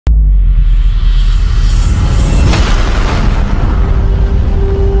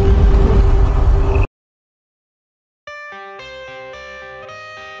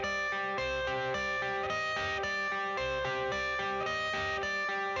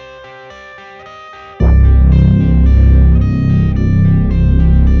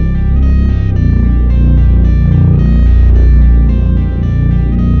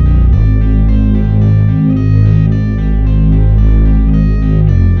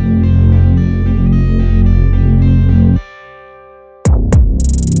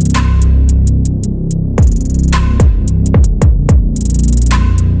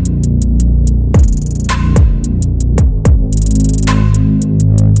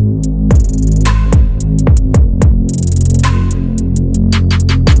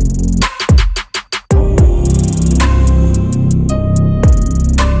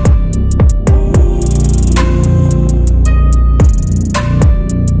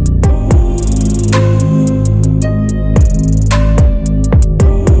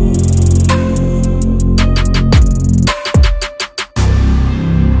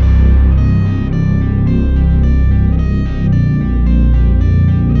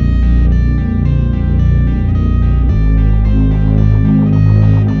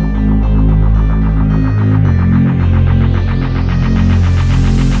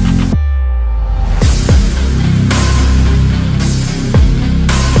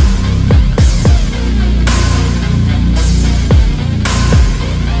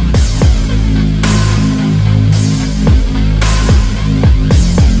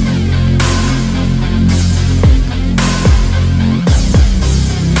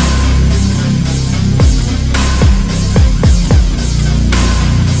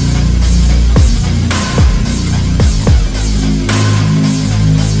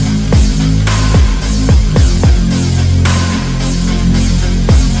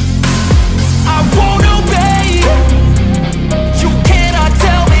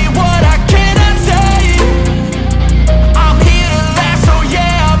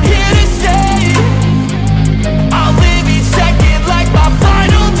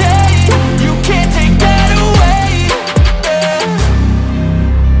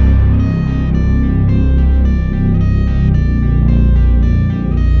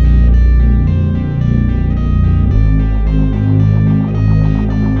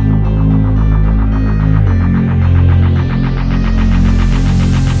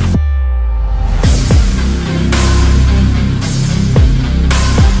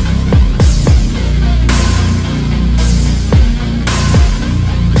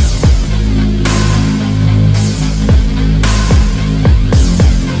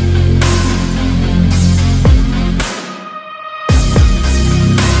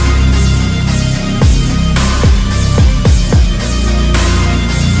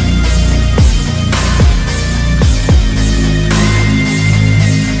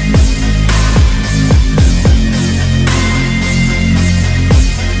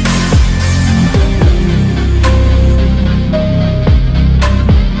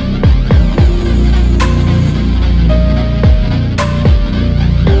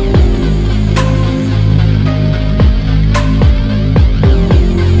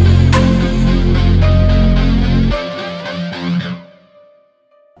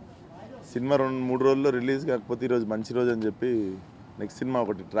Cinema 2-3 రోజుల్లో release కాకపోతే ఈరోజు మంచి రోజు అని చెప్పి నెక్స్ట్ సినిమా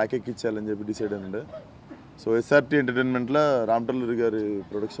ఒకటి ట్రాక్ ఎక్కించాలని చెప్పి డిసైడ్ అయ్యిండే. సో ఎస్ఆర్టీ ఎంటర్టైన్మెంట్లో రామ్ టల్లూరి గారి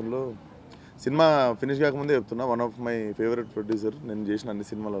ప్రొడక్షన్లో సినిమా ఫినిష్ కాకముందే చెప్తున్నా, one of my favourite producer నేను చేసిన అన్ని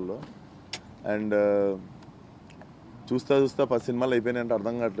సినిమాలలో. అండ్ చూస్తా 10 సినిమాలు అయిపోయినాయంటే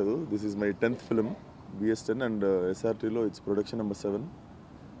అర్థం కావట్లేదు. This is my 10th film BS10 and ఎస్ఆర్టీలో it's production number 7.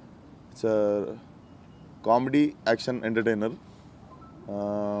 It's comedy action entertainer.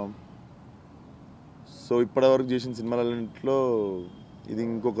 So ఇప్పటివరకు చేసిన సినిమాలన్నింటిలో ఇది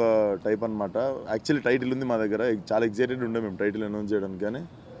ఇంకొక టైప్ అనమాట. యాక్చువల్లీ టైటిల్ ఉంది మా దగ్గర, చాలా ఎక్సైటెడ్ ఉండే మేము టైటిల్ అనౌన్స్ చేయడానికి, కానీ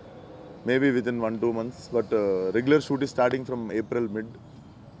maybe with in 1-2 months. But regular shoot ఈ స్టార్టింగ్ ఫ్రమ్ ఏప్రిల్ మిడ్.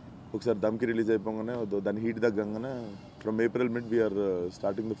 ఒకసారి దమ్కి రిలీజ్ అయిపోగానే దాని heat తగ్గంగానే from April mid we are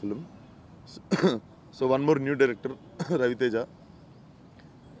starting the film. So one more new director Raviteja.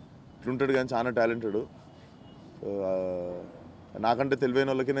 ఇట్లుంటాడు కానీ చాలా టాలెంటెడ్. నాకంటే తెలివైన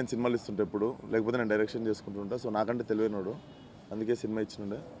వాళ్ళకి నేను సినిమాలు ఇస్తుంటా ఎప్పుడు, లేకపోతే నేను డైరెక్షన్ చేసుకుంటుంటా. సో నాకంటే తెలివైనడు, అందుకే cinema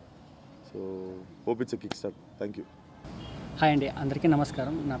ఇచ్చినుండే. So hope it's a kick start. Thank you. Hi అండి, అందరికీ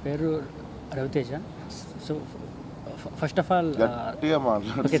నమస్కారం. నా పేరు Raviteja. So first of all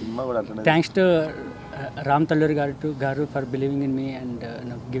thanks to Ram Talluri గారు for believing in me and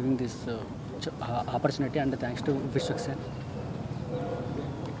giving this opportunity, and thanks to Vishwak సెన్.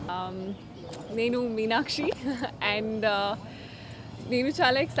 నేను మీనాక్షి అండ్ నేను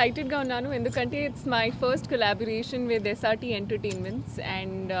చాలా ఎక్సైటెడ్గా ఉన్నాను, ఎందుకంటే it's my first collaboration with SRT entertainments.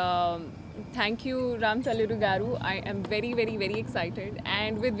 And thank you Ram Talluri గారు. I am very, very, very excited.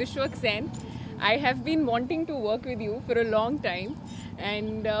 And with Vishwak Sen, I have been wanting to work with you for a long time,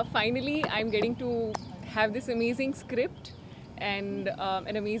 and finally I'm getting to have this amazing script and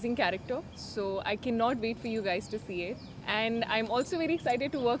an amazing character. So I cannot wait for you guys to see it. And I'm also very excited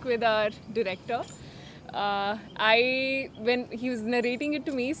to work with our director. When he was narrating it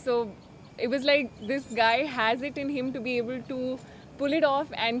to me, so it was like this guy has it in him to be able to pull it off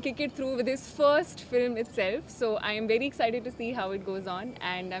and kick it through with his first film itself. So I am very excited to see how it goes on,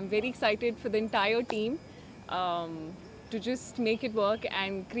 and I'm very excited for the entire team to just make it work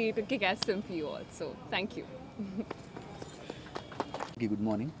and create a kick-ass film for you all. So thank you. Good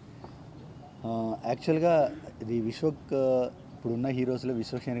morning. యాక్చువల్గా ఇది విశ్వక్ ఇప్పుడున్న హీరోస్లో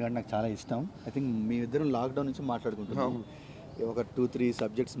విశ్వక్ సేన్ గారు నాకు చాలా ఇష్టం. I think మీ ఇద్దరం lockdown నుంచి మాట్లాడుకుంటున్నాం. ఒక 2-3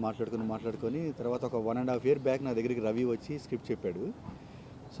 సబ్జెక్ట్స్ మాట్లాడుకొని తర్వాత ఒక 1.5 year బ్యాక్ నా దగ్గరికి రవి వచ్చి స్క్రిప్ట్ చెప్పాడు.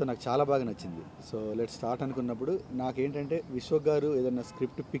 సో నాకు చాలా బాగా నచ్చింది. సో లెట్ స్టార్ట్ అనుకున్నప్పుడు నాకేంటంటే విశ్వక్ గారు ఏదైనా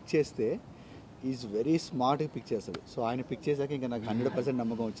స్క్రిప్ట్ పిక్ చేస్తే ఈజ్ వెరీ స్మార్ట్గా పిక్ చేస్తాడు. సో ఆయన పిక్ చేశాక ఇంకా నాకు 100%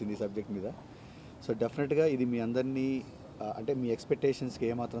 నమ్మకం వచ్చింది ఈ సబ్జెక్ట్ మీద. సో డెఫినెట్గా ఇది మీ అందరినీ అంటే మీ ఎక్స్పెక్టేషన్స్కి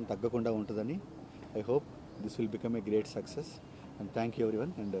ఏమాత్రం తగ్గకుండా ఉంటుందని I hope this will become a great success. And thank you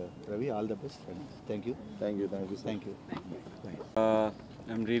everyone, and Ravi, all the best, and thank you.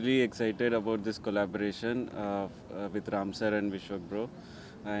 I'm really excited about this collaboration with Ram sir and Vishwak bro,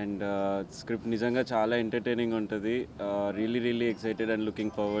 and script nijanga chaala entertaining untadi. Really excited and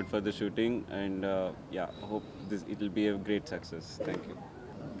looking forward for the shooting, and yeah, hope it will be a great success. Thank you.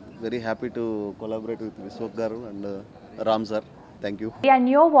 Very happy to collaborate with Vishwak garu and Ram sir. Thank you. And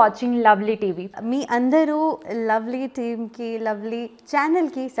you're watching Lovely TV. మీ అందరూ lovely టీమ్కి, lovely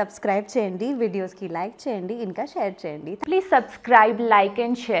ఛానల్కి subscribe చేయండి, వీడియోస్కి like చేయండి, ఇంకా share చేయండి. Please subscribe, like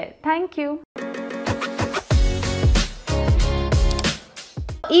and share. Thank you.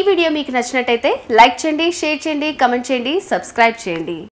 ఈ video మీకు నచ్చినట్టయితే లైక్ చేయండి, షేర్ చేయండి, కమెంట్ చేయండి, సబ్స్క్రైబ్ చేయండి.